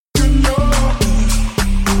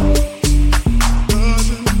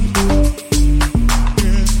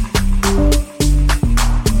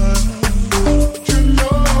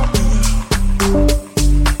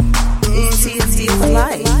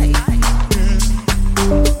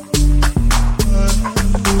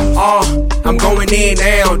in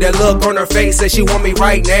now. That look on her face says she want me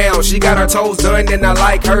right now. She got her toes done and I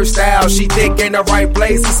like her style. She thick in the right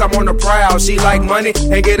places, I'm on the prowl. She like money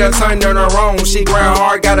and get a ton on her own. She grind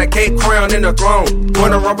hard, got a cake crown in the throne.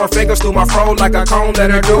 Wanna rub her fingers through my fro like a comb.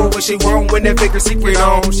 Let her do what she want when that Victor's Secret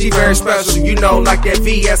on. She very special, you know, like that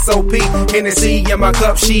VSOP. Hennessy in my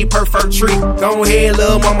cup, she perfect treat. Go ahead,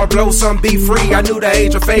 little mama, blow some, be free. I knew the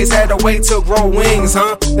age of face had to wait to grow wings,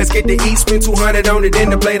 huh? Let's get the eat, spend 200 on it, then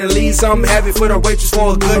the blade and leave something heavy for the waitress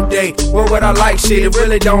for a good day. Where would I like shit? It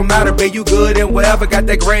really don't matter, babe. You good and whatever, got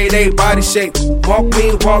that grade A body shape. Walk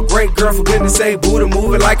mean, walk great, girl, for goodness sake. Buddha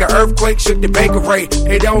moving like an earthquake, shook the baker rate.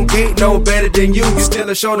 It don't get no better than you. You still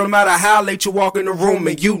a show no matter how late you walk in the room,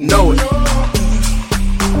 and you know it.